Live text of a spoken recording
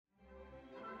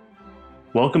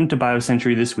Welcome to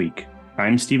BioCentury This Week.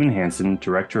 I'm Stephen Hansen,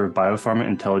 Director of Biopharma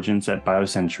Intelligence at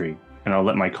BioCentury, and I'll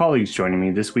let my colleagues joining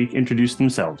me this week introduce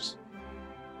themselves.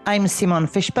 I'm Simone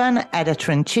Fishburne,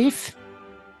 Editor-in-Chief.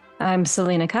 I'm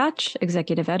Selena Koch,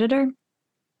 Executive Editor.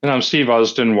 And I'm Steve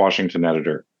Usdin, Washington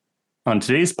Editor. On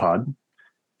today's pod,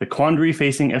 the quandary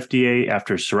facing FDA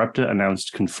after Sarepta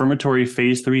announced confirmatory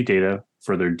Phase III data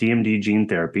for their DMD gene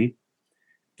therapy,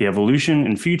 the evolution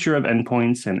and future of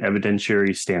endpoints and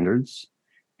evidentiary standards,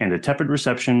 and a tepid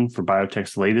reception for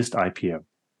biotech's latest IPO.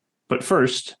 But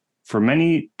first, for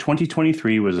many,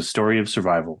 2023 was a story of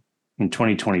survival. In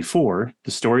 2024,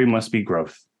 the story must be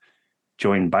growth.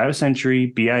 Join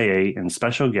BioCentury, BIA, and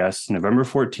special guests November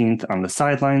 14th on the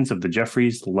sidelines of the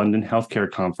Jefferies London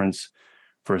Healthcare Conference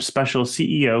for a special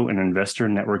CEO and investor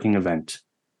networking event,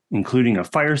 including a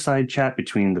fireside chat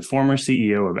between the former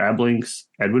CEO of Ablinks,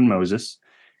 Edwin Moses,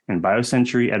 and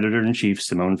BioCentury Editor-in-Chief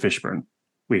Simone Fishburne.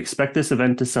 We expect this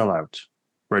event to sell out.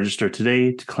 Register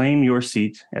today to claim your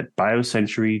seat at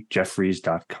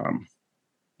biocenturyjefferies.com.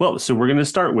 Well, so we're going to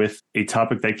start with a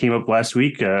topic that came up last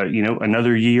week,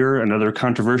 another year, another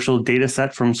controversial data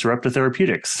set from Sarepta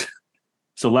Therapeutics.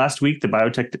 So last week, the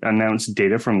biotech announced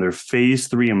data from their Phase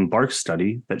III EMBARK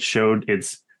study that showed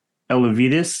its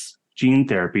Elevidys gene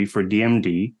therapy for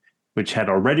DMD, which had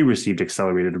already received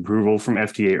accelerated approval from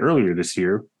FDA earlier this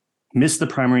year, missed the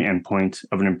primary endpoint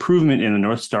of an improvement in the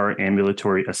North Star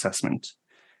Ambulatory Assessment.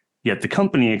 Yet the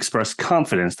company expressed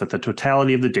confidence that the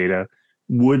totality of the data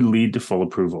would lead to full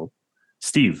approval.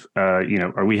 Steve,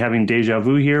 are we having deja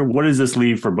vu here? What does this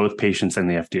leave for both patients and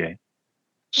the FDA?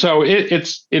 So it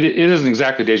isn't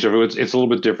exactly deja vu. It's a little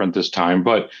bit different this time,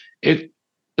 but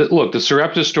look, the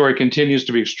Sarepta story continues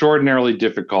to be extraordinarily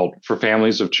difficult for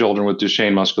families of children with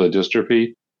Duchenne muscular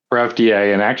dystrophy, for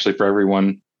FDA, and actually for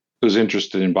everyone who's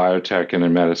interested in biotech and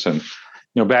in medicine.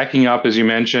 Backing up, as you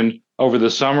mentioned, over the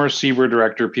summer, CBER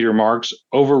Director Peter Marks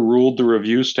overruled the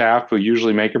review staff who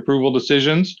usually make approval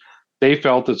decisions. They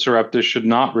felt that Sarepta should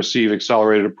not receive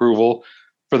accelerated approval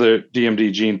for the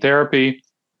DMD gene therapy.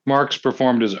 Marks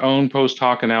performed his own post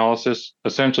hoc analysis,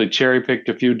 essentially cherry-picked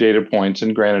a few data points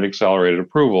and granted accelerated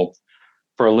approval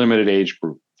for a limited age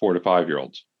group, 4 to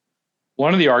 5-year-olds.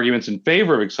 One of the arguments in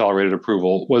favor of accelerated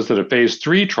approval was that a Phase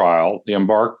III trial, the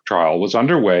EMBARK trial, was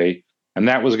underway, and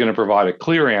that was going to provide a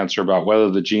clear answer about whether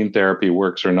the gene therapy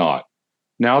works or not.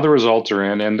 Now the results are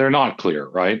in, and they're not clear,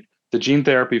 right? The gene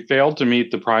therapy failed to meet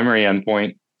the primary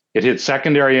endpoint. It hit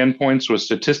secondary endpoints with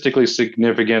statistically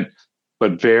significant,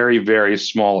 but very, very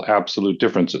small absolute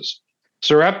differences.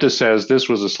 Sarepta says this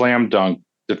was a slam dunk,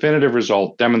 definitive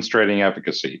result demonstrating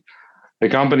efficacy. The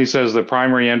company says the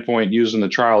primary endpoint used in the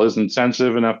trial isn't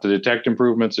sensitive enough to detect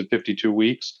improvements at 52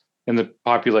 weeks in the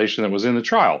population that was in the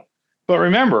trial. But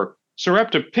remember,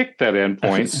 Sarepta picked that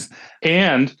endpoint,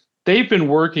 and they've been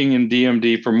working in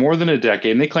DMD for more than a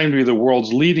decade, and they claim to be the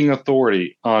world's leading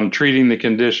authority on treating the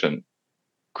condition.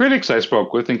 Critics I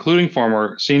spoke with, including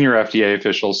former senior FDA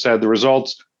officials, said the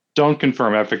results don't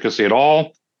confirm efficacy at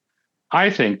all.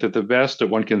 I think that the best that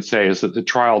one can say is that the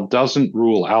trial doesn't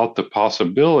rule out the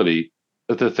possibility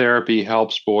that the therapy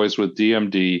helps boys with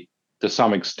DMD to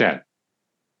some extent.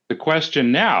 The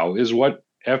question now is what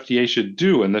FDA should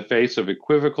do in the face of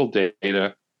equivocal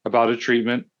data about a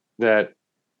treatment that,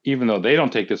 even though they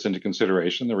don't take this into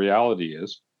consideration, the reality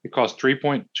is it costs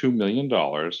 $3.2 million,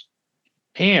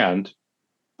 and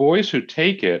boys who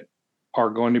take it are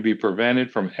going to be prevented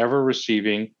from ever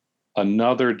receiving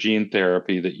another gene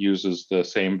therapy that uses the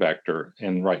same vector.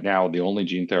 And right now, the only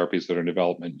gene therapies that are in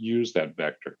development use that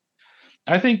vector.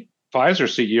 I think Pfizer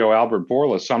CEO Albert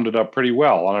Bourla summed it up pretty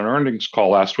well. On an earnings call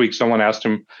last week, someone asked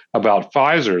him about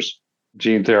Pfizer's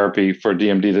gene therapy for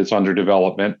DMD that's under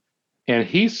development. And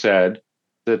he said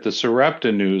that the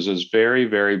Sarepta news is very,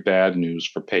 very bad news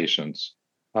for patients.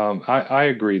 I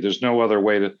agree. There's no other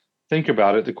way to think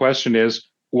about it. The question is,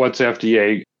 what's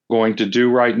FDA going to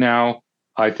do right now?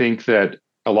 I think that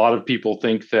a lot of people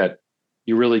think that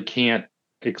you really can't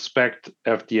expect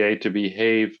FDA to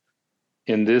behave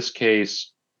in this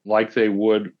case like they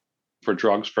would for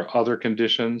drugs for other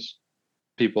conditions.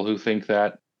 People who think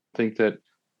that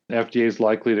FDA is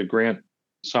likely to grant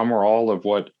some or all of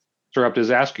what Sarepta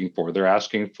is asking for. They're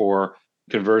asking for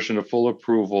conversion to full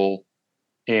approval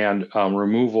and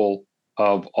removal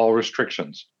of all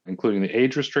restrictions, including the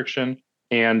age restriction.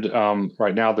 And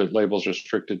right now, the label's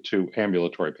restricted to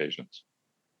ambulatory patients.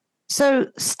 So,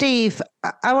 Steve,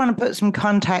 I want to put some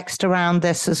context around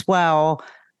this as well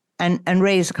and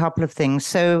raise a couple of things.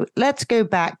 So let's go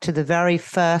back to the very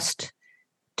first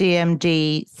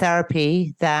DMD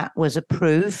therapy that was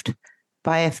approved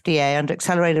by FDA under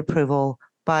accelerated approval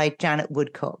by Janet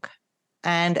Woodcock.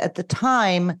 And at the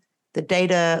time, the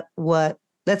data were,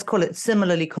 let's call it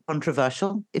similarly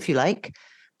controversial, if you like.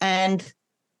 And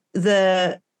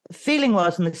the feeling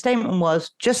was, and the statement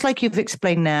was, just like you've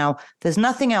explained now, there's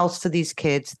nothing else for these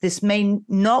kids. This may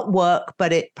not work,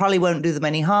 but it probably won't do them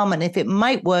any harm. And if it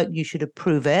might work, you should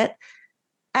approve it.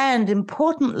 And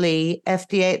importantly,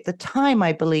 FDA at the time,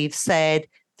 I believe, said,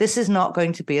 this is not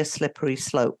going to be a slippery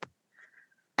slope.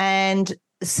 And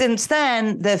since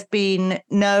then, there have been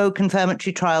no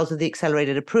confirmatory trials of the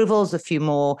accelerated approvals, a few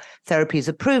more therapies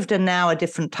approved, and now a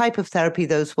different type of therapy.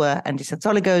 Those were antisense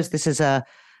oligos. This is a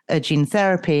gene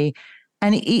therapy.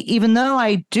 And even though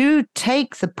I do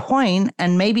take the point,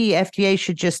 and maybe FDA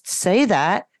should just say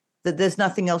that there's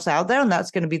nothing else out there, and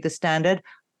that's going to be the standard,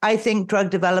 I think drug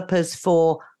developers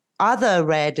for other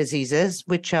rare diseases,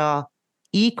 which are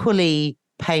equally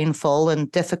painful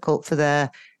and difficult for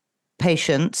their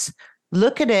patients,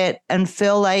 look at it and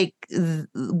feel like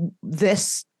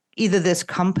either this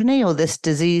company or this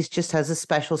disease just has a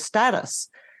special status.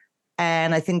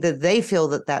 And I think that they feel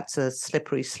that that's a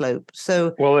slippery slope.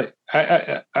 So, well,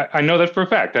 I know that for a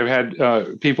fact. I've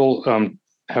had people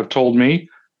have told me,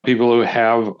 people who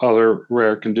have other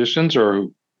rare conditions or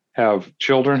who have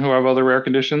children who have other rare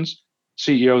conditions,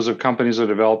 CEOs of companies that are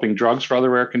developing drugs for other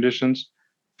rare conditions,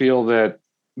 feel that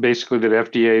basically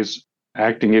that FDA's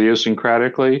acting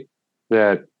idiosyncratically,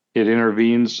 that it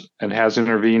intervenes and has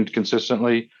intervened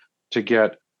consistently to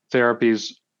get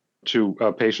therapies to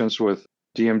patients with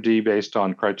DMD based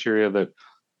on criteria that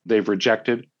they've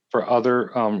rejected for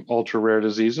other ultra rare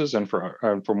diseases and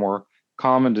for more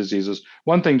common diseases.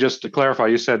 One thing, just to clarify,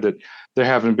 you said that there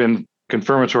haven't been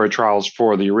confirmatory trials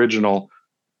for the original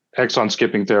exon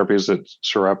skipping therapies that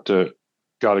Sarepta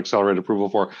got accelerated approval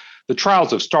for. The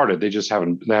trials have started; they just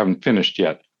haven't finished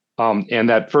yet. And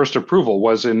that first approval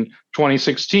was in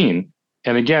 2016,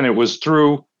 and again, it was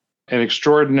through an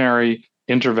extraordinary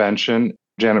intervention.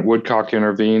 Janet Woodcock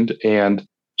intervened, and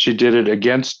she did it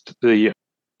against the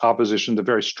opposition, the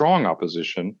very strong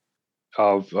opposition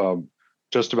of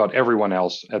just about everyone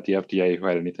else at the FDA who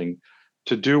had anything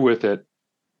to do with it.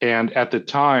 And at the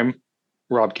time,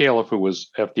 Rob Califf, who was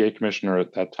FDA commissioner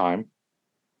at that time,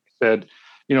 said,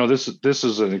 this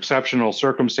is an exceptional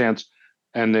circumstance,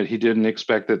 and that he didn't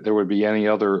expect that there would be any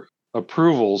other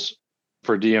approvals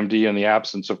for DMD in the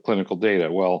absence of clinical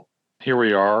data. Well, here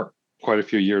we are, quite a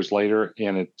few years later,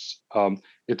 and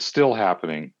it's still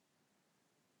happening.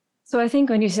 So I think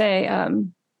when you say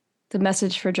the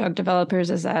message for drug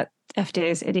developers is that FDA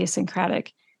is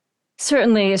idiosyncratic,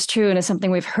 certainly is true, and it's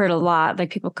something we've heard a lot.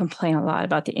 Like, people complain a lot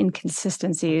about the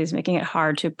inconsistencies, making it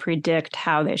hard to predict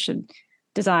how they should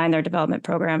design their development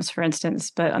programs, for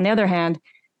instance. But on the other hand,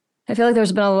 I feel like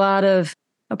there's been a lot of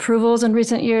approvals in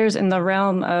recent years in the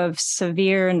realm of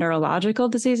severe neurological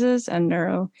diseases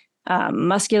and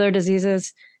muscular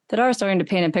diseases that are starting to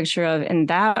paint a picture of, in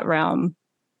that realm,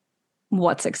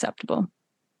 what's acceptable.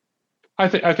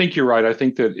 I think you're right. I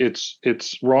think that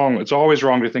it's wrong. It's always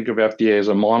wrong to think of FDA as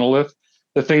a monolith.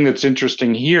 The thing that's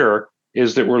interesting here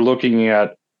is that we're looking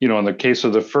at, in the case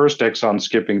of the first exon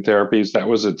skipping therapies, that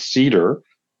was at Cedar,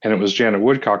 and it was Janet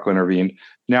Woodcock who intervened.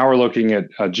 Now we're looking at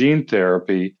a gene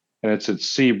therapy, and it's at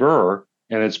CBER,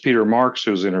 and it's Peter Marks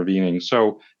who's intervening.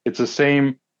 So it's the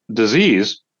same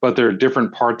disease, but there are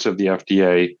different parts of the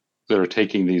FDA that are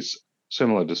taking these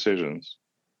similar decisions.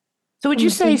 So would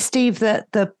you say, Steve, that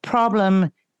the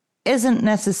problem isn't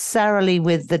necessarily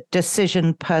with the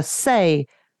decision per se,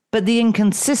 but the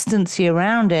inconsistency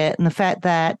around it and the fact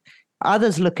that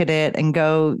others look at it and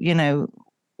go,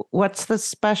 what's the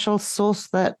special sauce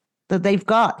that they've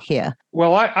got here?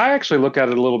 Well, I actually look at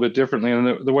it a little bit differently.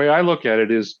 And the way I look at it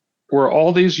is, we're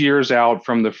all these years out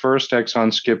from the first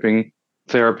exon skipping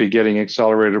therapy getting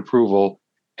accelerated approval,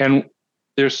 and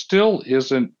there still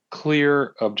isn't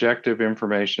clear, objective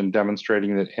information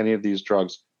demonstrating that any of these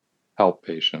drugs help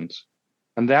patients.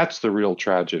 And that's the real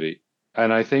tragedy.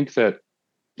 And I think that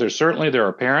there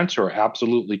are parents who are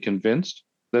absolutely convinced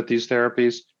that these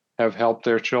therapies have helped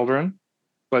their children.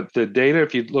 But the data,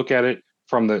 if you look at it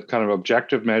from the kind of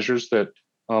objective measures that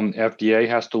FDA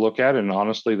has to look at, and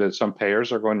honestly that some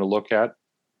payers are going to look at,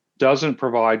 doesn't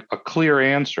provide a clear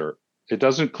answer. It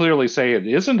doesn't clearly say it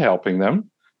isn't helping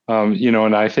them.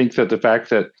 And I think that the fact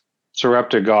that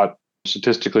Sarepta got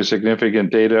statistically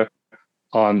significant data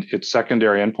on its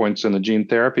secondary endpoints in the gene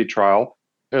therapy trial,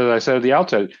 as I said at the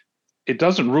outset, it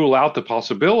doesn't rule out the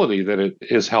possibility that it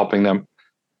is helping them.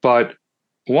 But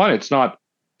one, it's not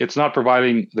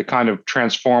providing the kind of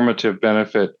transformative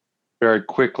benefit very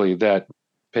quickly that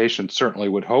patients certainly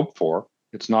would hope for.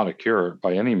 It's not a cure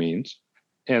by any means.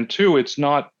 And two, it's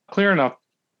not clear enough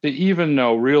to even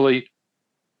know really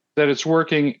that it's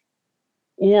working,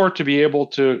 or to be able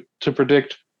to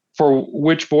predict for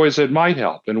which boys it might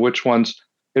help and which ones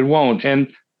it won't.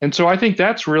 And so I think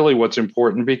that's really what's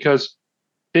important, because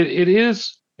it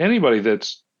is anybody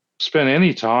that's spent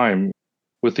any time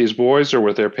with these boys or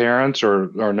with their parents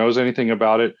or knows anything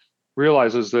about it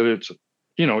realizes that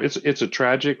it's a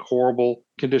tragic, horrible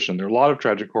condition. There are a lot of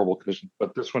tragic, horrible conditions,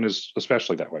 but this one is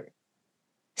especially that way.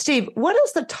 Steve, what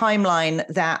is the timeline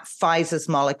that Pfizer's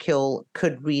molecule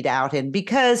could read out in?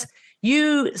 Because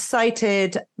you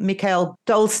cited Mikael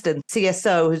Dolsten,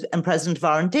 CSO and president of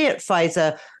R&D at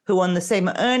Pfizer, who on the same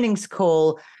earnings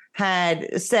call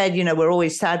had said, we're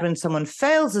always sad when someone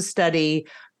fails a study,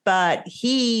 but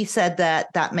he said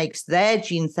that makes their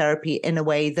gene therapy, in a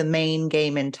way, the main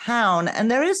game in town.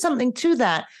 And there is something to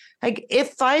that. Like,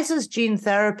 if Pfizer's gene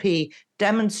therapy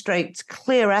demonstrates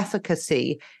clear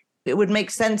efficacy, it would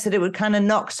make sense that it would kind of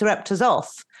knock Sarepta's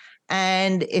off.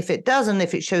 And if it doesn't,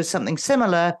 if it shows something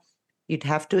similar, you'd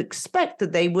have to expect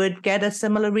that they would get a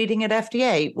similar reading at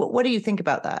FDA. What do you think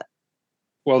about that?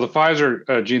 Well, the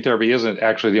Pfizer gene therapy isn't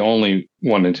actually the only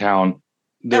one in town.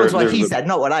 That was what he said,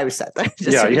 not what I said.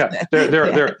 Yeah.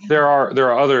 There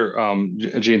are other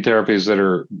gene therapies that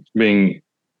are being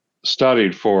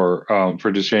studied for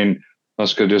Duchenne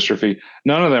muscular dystrophy.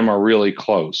 None of them are really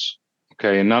close.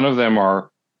 Okay, and none of them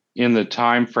are in the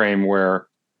time frame where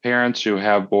parents who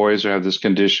have boys who have this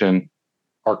condition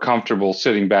are comfortable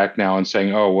sitting back now and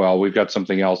saying, "Oh, well, we've got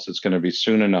something else that's going to be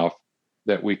soon enough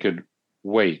that we could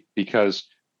wait," because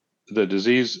the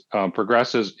disease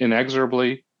progresses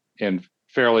inexorably and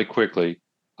fairly quickly.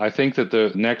 I think that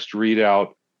the next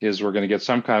readout is we're going to get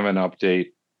some kind of an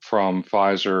update from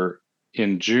Pfizer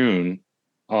in June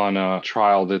on a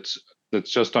trial that's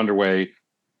just underway.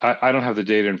 I don't have the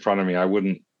data in front of me. I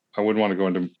wouldn't want to go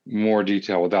into more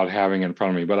detail without having it in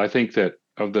front of me. But I think that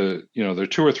of the, there are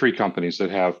 2 or 3 companies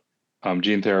that have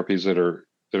gene therapies that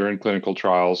are in clinical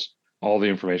trials. All the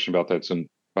information about that's in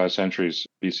BioCentury's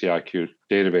BCIQ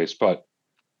database, but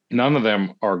none of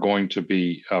them are going to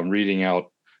be reading out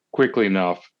quickly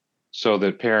enough so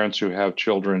that parents who have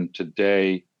children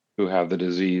today who have the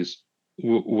disease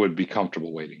would be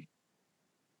comfortable waiting.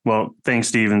 Well, thanks,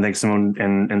 Steve, and thanks, Simone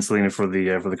and Selena, for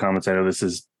the comments. I know this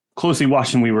is closely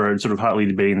watched, and we were sort of hotly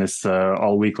debating this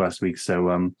all week last week.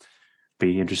 So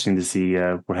be interesting to see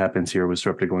what happens here with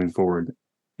Sarepta going forward.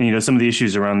 And, some of the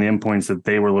issues around the endpoints that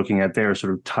they were looking at there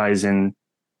sort of ties in,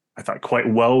 I thought,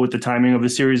 quite well with the timing of the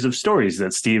series of stories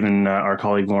that Steve and our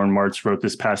colleague Lauren Martz wrote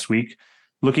this past week,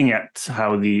 looking at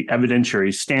how the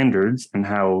evidentiary standards and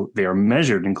how they are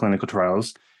measured in clinical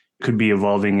trials could be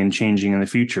evolving and changing in the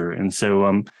future. And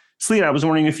so, Selena, I was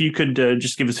wondering if you could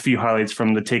just give us a few highlights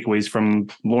from the takeaways from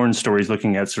Lauren's stories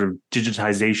looking at sort of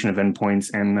digitization of endpoints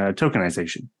and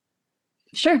tokenization.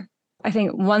 Sure. I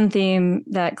think one theme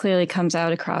that clearly comes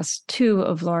out across 2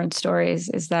 of Lauren's stories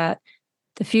is that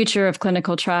the future of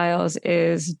clinical trials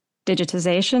is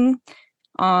digitization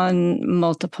on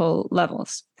multiple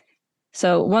levels.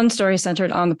 So one story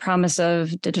centered on the promise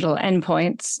of digital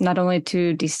endpoints, not only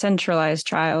to decentralize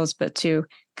trials, but to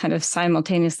kind of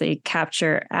simultaneously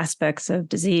capture aspects of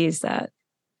disease that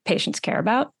patients care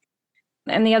about.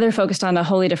 And the other focused on a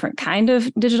wholly different kind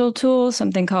of digital tool,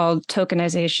 something called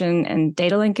tokenization and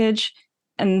data linkage.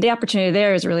 And the opportunity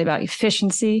there is really about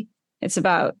efficiency. It's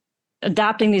about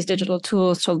adapting these digital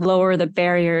tools to lower the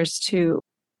barriers to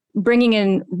bringing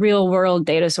in real world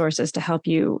data sources to help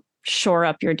you shore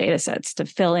up your data sets, to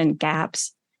fill in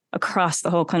gaps across the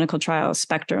whole clinical trial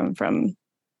spectrum, from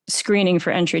screening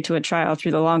for entry to a trial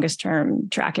through the longest term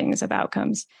trackings of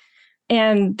outcomes.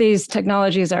 And these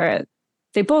technologies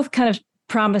they both kind of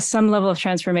promise some level of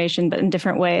transformation, but in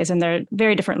different ways, and they're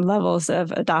very different levels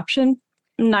of adoption.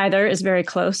 Neither is very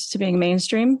close to being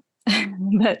mainstream,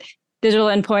 but digital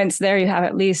endpoints, there you have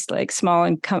at least like small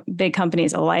and big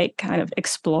companies alike kind of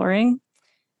exploring.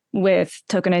 With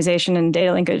tokenization and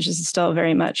data linkage, is still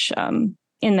very much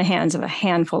in the hands of a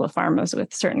handful of pharmas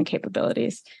with certain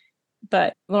capabilities.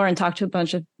 But Lauren talked to a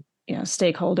bunch of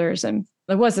stakeholders, and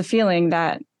there was a feeling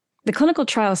that the clinical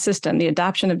trial system, the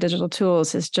adoption of digital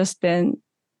tools, has just been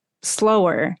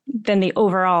slower than the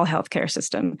overall healthcare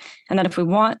system. And that if we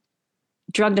want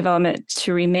drug development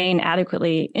to remain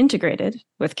adequately integrated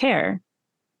with care,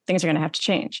 things are going to have to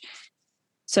change.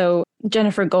 So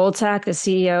Jennifer Goldsack, the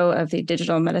CEO of the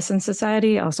Digital Medicine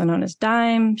Society, also known as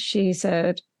DIME, she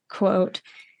said, quote,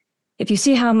 "If you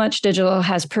see how much digital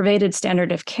has pervaded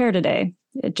standard of care today,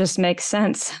 it just makes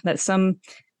sense that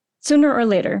sooner or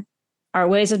later, our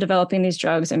ways of developing these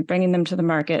drugs and bringing them to the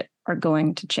market are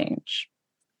going to change."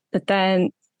 But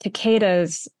then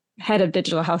Takeda's head of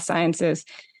digital health sciences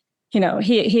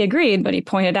he agreed, but he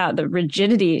pointed out the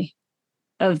rigidity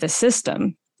of the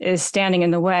system is standing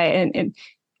in the way. And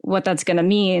what that's going to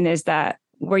mean is that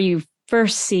where you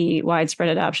first see widespread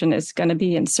adoption is going to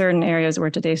be in certain areas where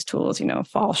today's tools,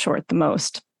 fall short the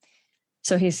most.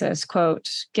 So he says, quote,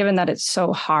 given that it's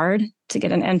so hard to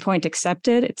get an endpoint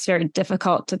accepted, it's very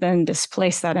difficult to then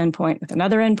displace that endpoint with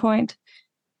another endpoint.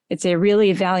 It's a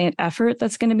really valiant effort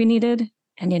that's going to be needed,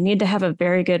 and you need to have a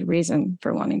very good reason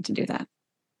for wanting to do that.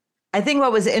 I think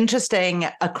what was interesting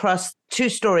across two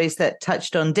stories that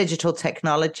touched on digital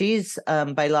technologies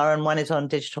by Lauren, one is on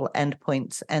digital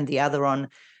endpoints and the other on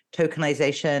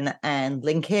tokenization and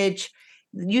linkage.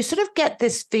 You sort of get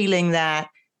this feeling that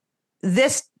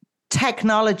this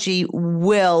technology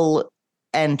will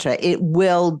enter. It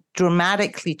will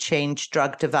dramatically change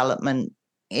drug development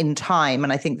in time.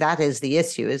 And I think that is the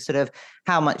issue, is sort of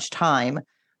how much time.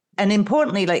 And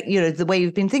importantly, the way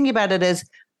you've been thinking about it is,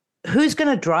 who's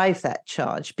going to drive that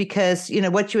charge? Because,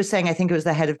 what you were saying, I think it was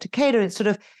the head of Takeda, it's sort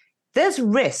of, there's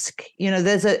risk,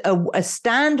 there's a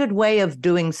standard way of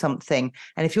doing something.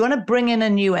 And if you want to bring in a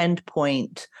new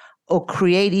endpoint or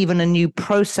create even a new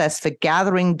process for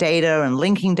gathering data and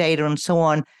linking data and so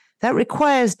on, that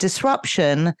requires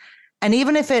disruption. And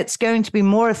even if it's going to be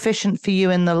more efficient for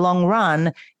you in the long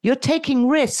run, you're taking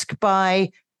risk by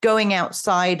going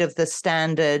outside of the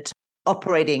standard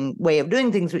operating way of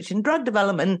doing things, which in drug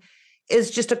development is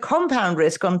just a compound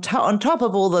risk on top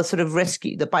of all the sort of risk,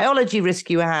 the biology risk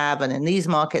you have, and in these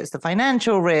markets, the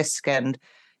financial risk and,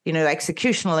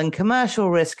 executional and commercial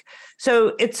risk.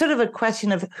 So it's sort of a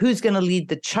question of who's going to lead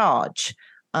the charge,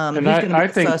 who's going to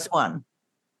be the first one.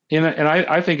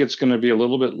 I think it's going to be a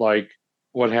little bit like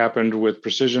what happened with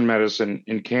precision medicine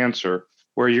in cancer,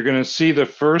 where you're going to see the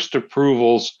first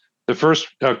approvals, the first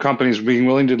companies being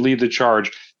willing to lead the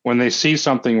charge when they see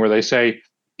something where they say,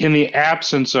 in the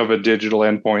absence of a digital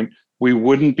endpoint, we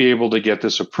wouldn't be able to get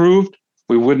this approved.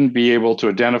 We wouldn't be able to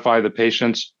identify the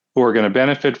patients who are going to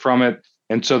benefit from it.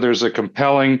 And so there's a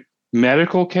compelling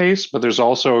medical case, but there's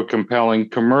also a compelling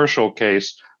commercial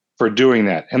case for doing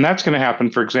that. And that's going to happen,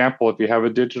 for example, if you have a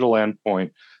digital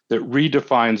endpoint that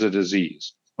redefines a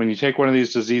disease. When you take one of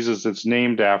these diseases that's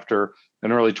named after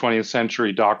an early 20th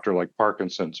century doctor like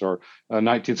Parkinson's, or a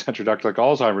 19th century doctor like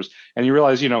Alzheimer's, and you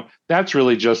realize, that's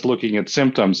really just looking at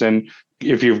symptoms. And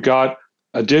if you've got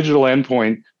a digital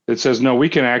endpoint that says, no, we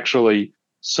can actually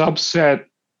subset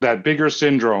that bigger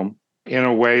syndrome in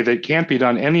a way that can't be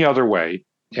done any other way,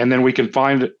 and then we can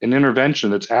find an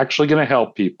intervention that's actually going to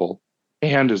help people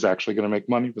and is actually going to make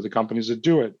money for the companies that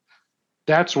do it.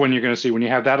 That's when you're going to see, when you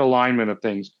have that alignment of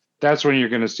things, that's when you're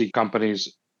going to see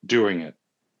companies doing it.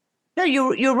 No,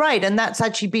 you're right. And that's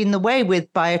actually been the way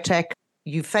with biotech.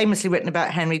 You've famously written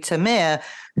about Henry Termeer,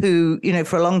 who,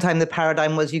 for a long time, the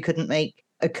paradigm was you couldn't make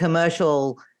a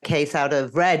commercial case out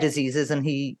of rare diseases. And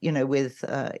he, with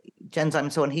Genzyme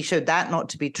and so on, he showed that not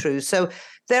to be true. So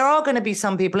there are going to be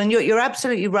some people, and you're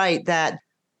absolutely right that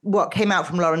what came out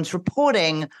from Lauren's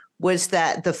reporting was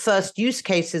that the first use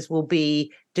cases will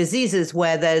be diseases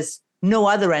where there's no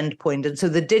other endpoint. And so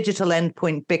the digital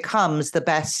endpoint becomes the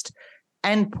best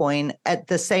endpoint. At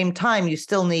the same time, you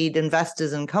still need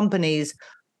investors and companies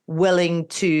willing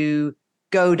to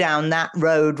go down that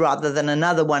road rather than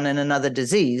another one in another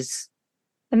disease.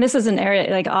 And this is an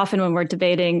area, like often when we're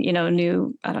debating,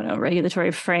 new,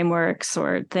 regulatory frameworks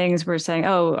or things, we're saying,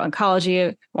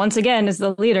 oncology, once again, is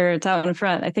the leader. It's out in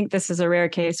front. I think this is a rare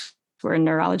case where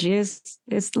neurology is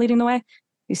leading the way.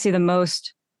 You see the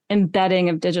most embedding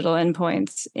of digital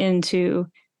endpoints into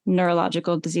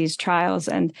neurological disease trials,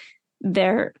 and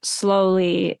they're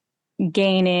slowly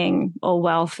gaining a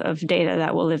wealth of data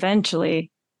that will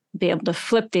eventually be able to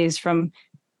flip these from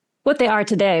what they are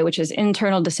today, which is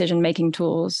internal decision-making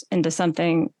tools, into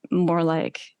something more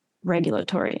like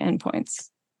regulatory endpoints.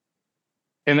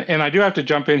 And I do have to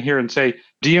jump in here and say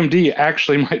DMD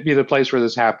actually might be the place where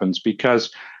this happens,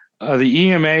 because the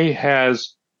EMA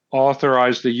has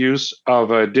authorized the use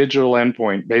of a digital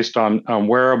endpoint based on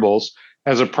wearables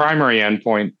as a primary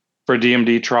endpoint for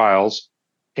DMD trials.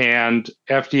 And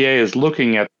FDA is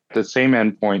looking at the same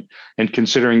endpoint and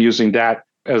considering using that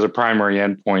as a primary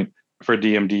endpoint for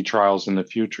DMD trials in the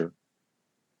future.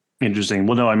 Interesting.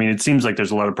 Well, no, it seems like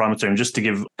there's a lot of promise there. And just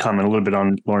to comment a little bit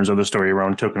on Lauren's other story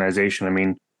around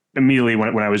tokenization, immediately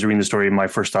when I was reading the story, my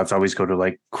first thoughts always go to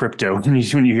like crypto when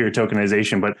you hear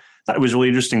tokenization. But I thought it was really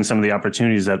interesting, some of the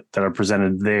opportunities that are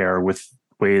presented there with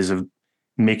ways of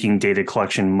making data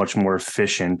collection much more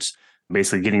efficient,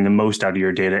 basically getting the most out of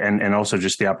your data, and also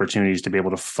just the opportunities to be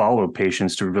able to follow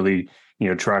patients to really,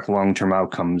 track long-term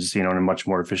outcomes, in a much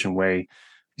more efficient way.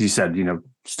 you said,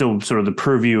 still sort of the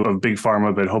purview of big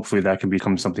pharma, but hopefully that can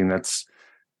become something that's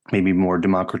maybe more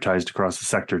democratized across the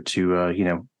sector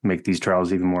to, make these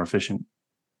trials even more efficient.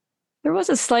 There was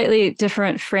a slightly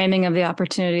different framing of the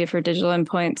opportunity for digital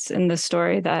endpoints in this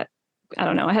story that, I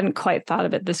don't know, I hadn't quite thought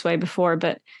of it this way before,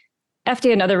 but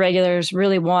FDA and other regulators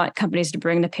really want companies to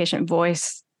bring the patient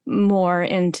voice more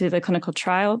into the clinical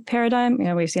trial paradigm.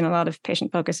 We've seen a lot of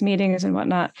patient-focused meetings and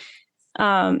whatnot.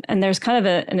 And there's kind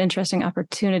of an interesting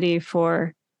opportunity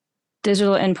for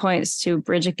digital endpoints to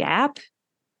bridge a gap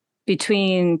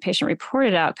between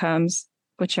patient-reported outcomes,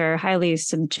 which are highly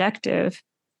subjective,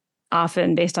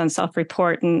 often based on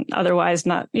self-report and otherwise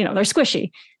not, they're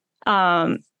squishy,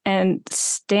 and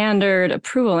standard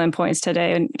approval endpoints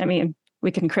today. And I mean,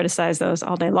 we can criticize those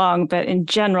all day long, but in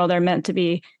general, they're meant to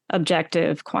be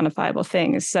objective, quantifiable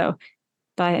things. So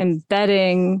by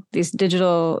embedding these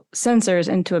digital sensors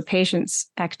into a patient's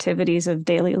activities of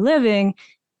daily living,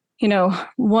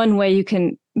 one way you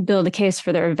can build a case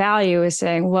for their value is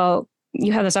saying, well,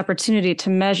 you have this opportunity to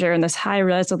measure in this high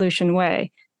resolution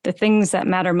way the things that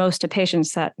matter most to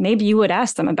patients that maybe you would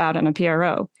ask them about in a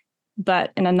PRO,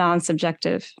 but in a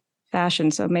non-subjective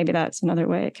fashion. So maybe that's another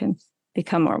way it can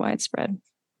become more widespread.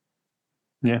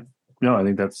 Yeah, no, I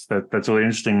think that's really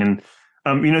interesting.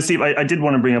 And, Steve, I did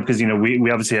want to bring up, because,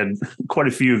 we obviously had quite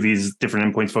a few of these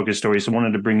different endpoints focused stories. So I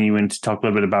wanted to bring you in to talk a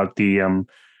little bit about the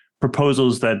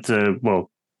proposals that,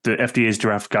 the FDA's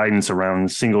draft guidance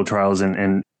around single trials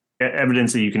and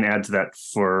evidence that you can add to that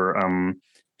for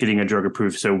getting a drug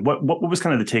approved. So what was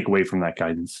kind of the takeaway from that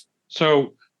guidance?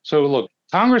 So look,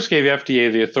 Congress gave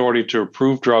FDA the authority to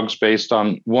approve drugs based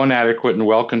on one adequate and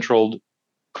well-controlled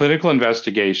clinical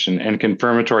investigation and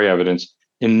confirmatory evidence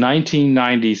in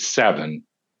 1997.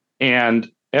 And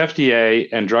FDA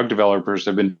and drug developers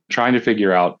have been trying to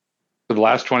figure out for the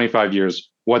last 25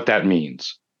 years what that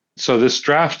means. So this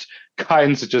draft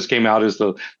guidance that just came out is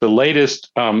the latest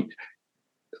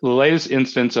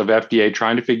instance of FDA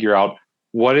trying to figure out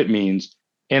what it means.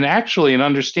 And actually, in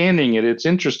understanding it, it's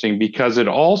interesting because it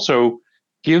also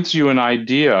gives you an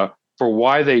idea for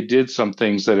why they did some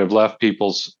things that have left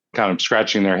people's kind of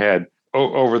scratching their head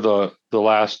over the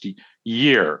last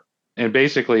year. And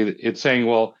basically, it's saying,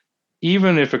 well,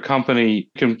 even if a company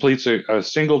completes a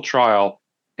single trial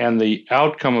and the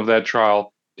outcome of that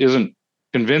trial isn't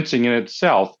convincing in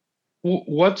itself,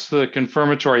 what's the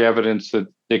confirmatory evidence that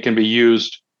it can be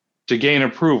used to gain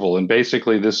approval? And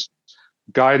basically, this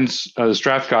guidance, this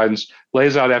draft guidance,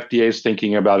 lays out FDA's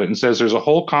thinking about it and says there's a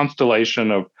whole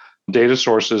constellation of data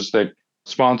sources that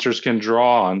sponsors can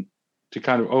draw on to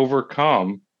kind of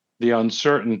overcome the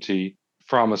uncertainty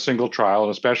from a single trial,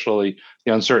 and especially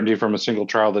the uncertainty from a single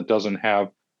trial that doesn't have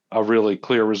a really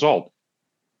clear result.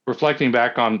 Reflecting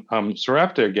back on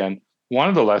Sarepta again, one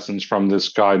of the lessons from this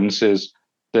guidance is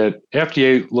that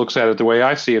FDA looks at it the way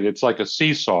I see it. It's like a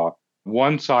seesaw.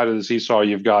 One side of the seesaw,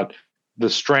 you've got the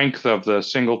strength of the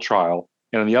single trial.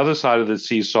 And on the other side of the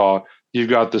seesaw, you've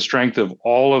got the strength of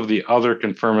all of the other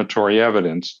confirmatory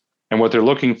evidence. And what they're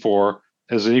looking for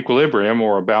is an equilibrium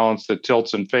or a balance that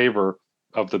tilts in favor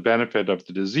of the benefit of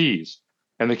the disease.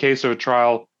 In the case of a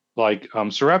trial like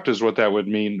Sarepta's, what that would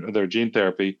mean, their gene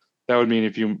therapy, that would mean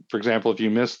if you, for example, if you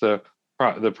miss the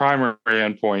primary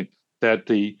endpoint, that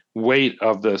the weight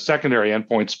of the secondary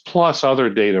endpoints plus other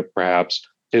data perhaps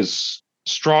is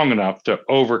strong enough to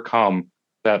overcome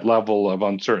that level of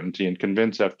uncertainty and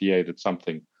convince FDA that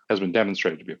something has been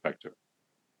demonstrated to be effective.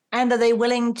 And are they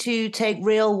willing to take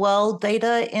real world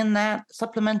data in that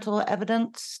supplemental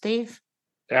evidence, Steve?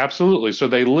 Absolutely. So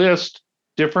they list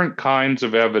different kinds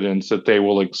of evidence that they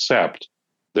will accept.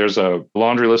 There's a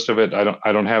laundry list of it.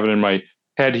 I don't have it in my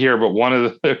head here, but one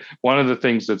of the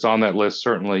things that's on that list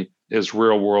certainly is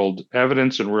real world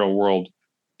evidence and real world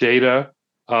data.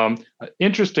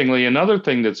 Interestingly, another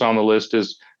thing that's on the list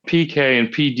is PK and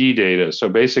PD data. So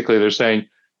basically, they're saying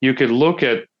you could look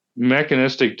at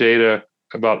mechanistic data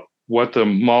about what the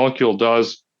molecule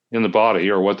does in the body,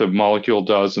 or what the molecule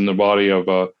does in the body of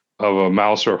a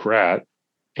mouse or rat,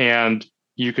 and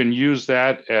you can use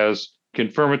that as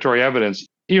confirmatory evidence,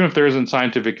 even if there isn't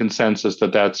scientific consensus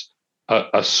that that's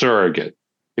a surrogate.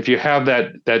 If you have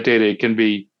that data, it can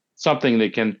be something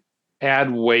that can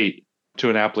add weight to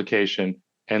an application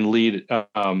and lead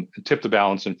tip the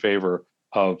balance in favor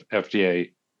of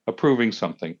FDA approving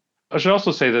something. I should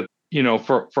also say that,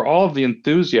 for all of the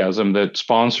enthusiasm that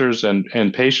sponsors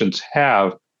and patients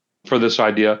have for this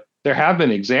idea, there have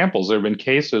been examples. There have been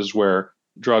cases where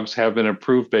drugs have been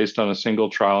approved based on a single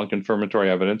trial and confirmatory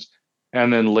evidence,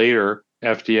 and then later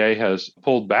FDA has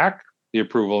pulled back the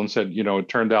approval and said, it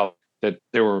turned out that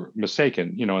they were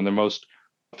mistaken. In the most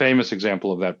famous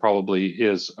example of that probably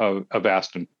is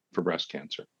Avastin for breast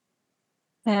cancer.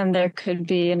 And there could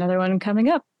be another one coming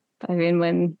up. I mean,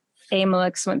 when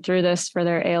Amylyx went through this for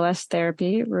their ALS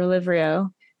therapy, Relyvrio,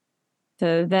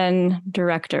 the then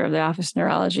director of the Office of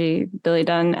Neurology, Billy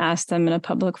Dunn, asked them in a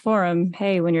public forum,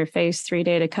 hey, when your phase 3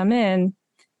 data come in,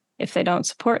 if they don't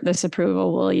support this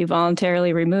approval, will you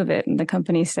voluntarily remove it? And the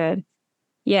company said,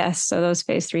 yes. So those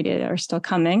phase 3 data are still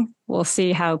coming. We'll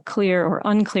see how clear or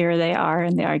unclear they are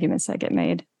in the arguments that get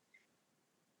made.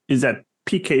 Is that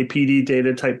PK/PD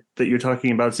data type that you're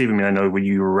talking about, Steve? I mean, I know when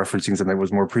you were referencing something that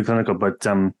was more preclinical, but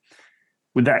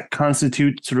would that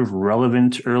constitute sort of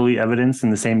relevant early evidence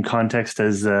in the same context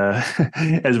as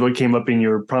as what came up in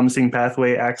your Promising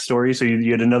Pathway Act story? So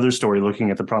you had another story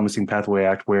looking at the Promising Pathway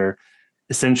Act where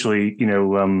essentially,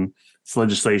 this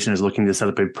legislation is looking to set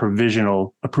up a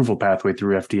provisional approval pathway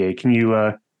through FDA. Can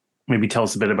you maybe tell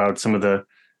us a bit about some of the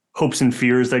hopes and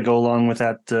fears that go along with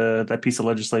that piece of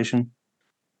legislation?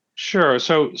 Sure.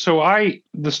 So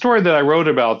the story that I wrote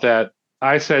about that,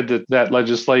 I said that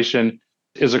legislation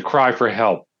is a cry for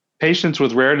help. Patients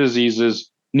with rare diseases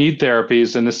need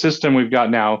therapies, and the system we've got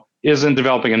now isn't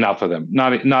developing enough of them,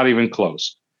 not even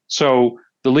close. So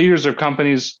the leaders of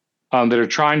companies that are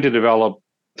trying to develop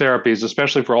therapies,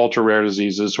 especially for ultra-rare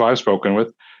diseases, who I've spoken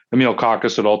with, Emil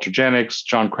Kakkis at Ultragenics,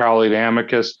 John Crowley at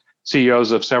Amicus,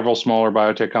 CEOs of several smaller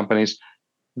biotech companies,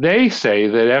 they say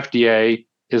that FDA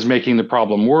is making the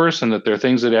problem worse and that there are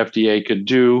things that FDA could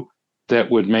do that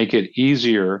would make it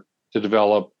easier to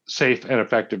develop safe and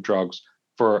effective drugs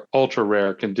for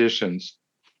ultra-rare conditions.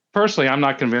 Personally, I'm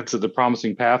not convinced that the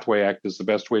Promising Pathway Act is the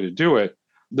best way to do it.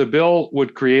 The bill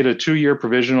would create a 2-year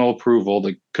provisional approval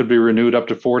that could be renewed up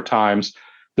to 4 times.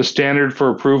 The standard for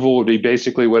approval would be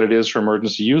basically what it is for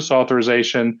emergency use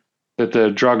authorization, that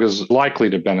the drug is likely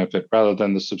to benefit rather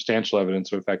than the substantial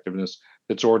evidence of effectiveness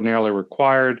that's ordinarily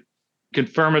required.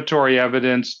 Confirmatory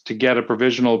evidence to get a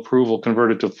provisional approval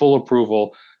converted to full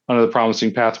approval under the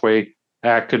Promising Pathway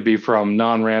Act could be from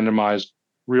non-randomized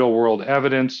real-world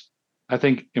evidence. I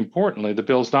think, importantly, the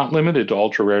bill is not limited to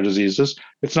ultra-rare diseases.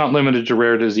 It's not limited to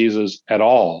rare diseases at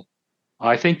all.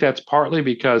 I think that's partly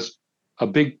because a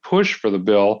big push for the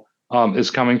bill is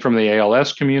coming from the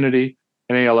ALS community,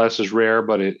 and ALS is rare,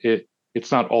 but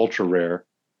it's not ultra-rare.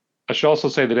 I should also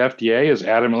say that FDA is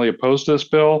adamantly opposed to this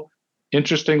bill.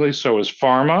 Interestingly, so is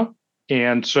PhRMA,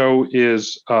 and so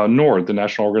is NORD, the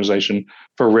National Organization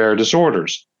for Rare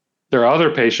Disorders. There are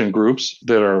other patient groups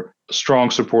that are strong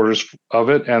supporters of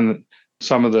it, and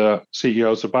some of the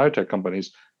CEOs of biotech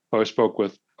companies who I spoke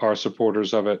with are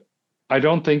supporters of it. I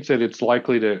don't think that it's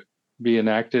likely to be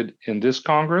enacted in this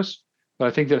Congress, but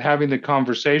I think that having the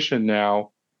conversation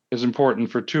now is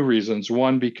important for 2 reasons.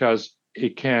 One, because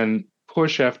it can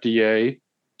push FDA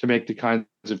to make the kinds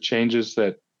of changes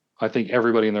that I think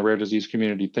everybody in the rare disease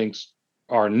community thinks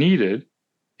are needed.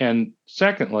 And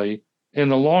secondly, in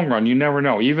the long run, you never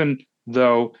know. Even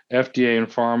though FDA and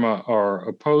PhRMA are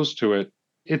opposed to it,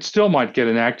 it still might get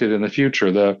enacted in the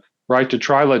future. The right to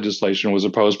try legislation was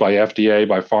opposed by FDA,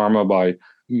 by PhRMA, by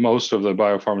most of the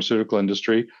biopharmaceutical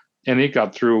industry, and it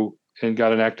got through and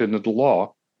got enacted into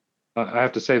law. I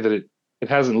have to say that it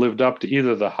hasn't lived up to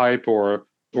either the hype or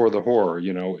the horror.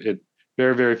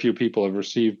 Very, very few people have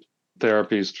received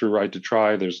therapies through right to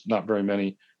try. There's not very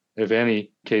many, if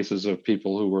any, cases of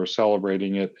people who were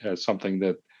celebrating it as something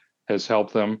that has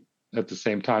helped them. At the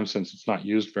same time, since it's not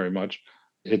used very much,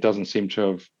 it doesn't seem to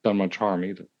have done much harm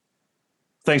either.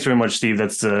 Thanks very much, Steve.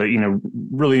 That's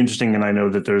really interesting, and I know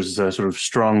that there's sort of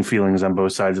strong feelings on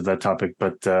both sides of that topic,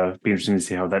 but be interesting to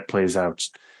see how that plays out.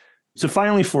 So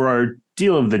finally, for our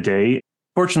deal of the day,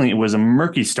 fortunately, it was a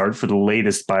murky start for the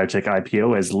latest biotech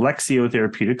IPO as Lexeo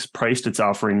Therapeutics priced its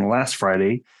offering last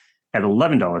Friday at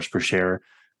 $11 per share,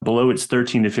 below its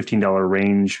 $13 to $15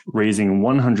 range, raising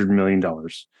 $100 million.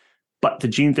 But the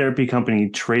gene therapy company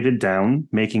traded down,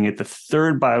 making it the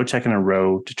 3rd biotech in a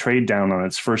row to trade down on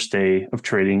its first day of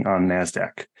trading on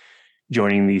NASDAQ,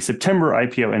 joining the September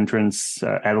IPO entrants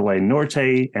Adelaide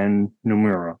Norte and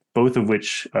Nomura, both of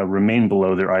which remain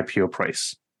below their IPO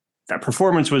price. That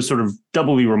performance was sort of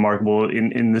doubly remarkable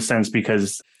in the sense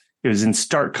because it was in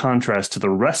stark contrast to the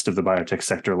rest of the biotech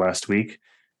sector last week,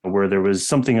 where there was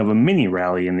something of a mini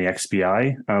rally in the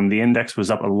XBI. The index was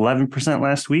up 11%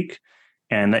 last week,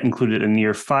 and that included a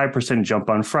near 5% jump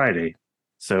on Friday.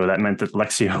 So that meant that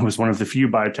Lexeo was one of the few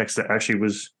biotechs that actually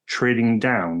was trading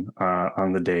down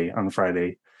on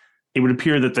Friday. It would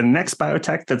appear that the next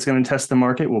biotech that's going to test the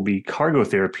market will be Cargo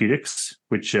Therapeutics,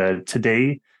 which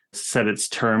today set its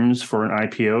terms for an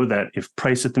IPO that, if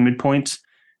priced at the midpoint,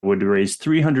 would raise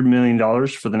 $300 million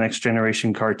for the next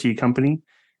generation CAR T company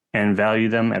and value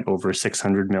them at over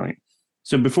 $600 million.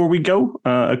 So before we go,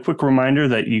 a quick reminder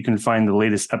that you can find the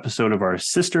latest episode of our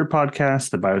sister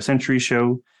podcast, The BioCentury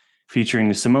Show,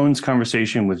 featuring Simone's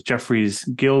conversation with Jefferies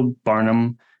Gil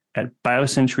Barnum at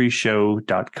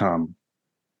biocenturyshow.com.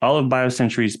 All of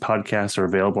BioCentury's podcasts are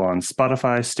available on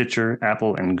Spotify, Stitcher,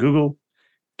 Apple, and Google.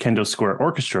 Kendall Square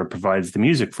Orchestra provides the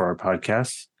music for our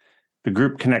podcasts. The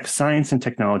group connects science and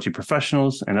technology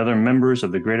professionals and other members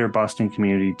of the greater Boston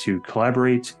community to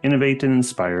collaborate, innovate, and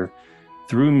inspire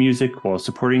through music while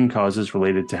supporting causes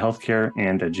related to healthcare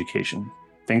and education.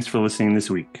 Thanks for listening this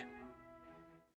week.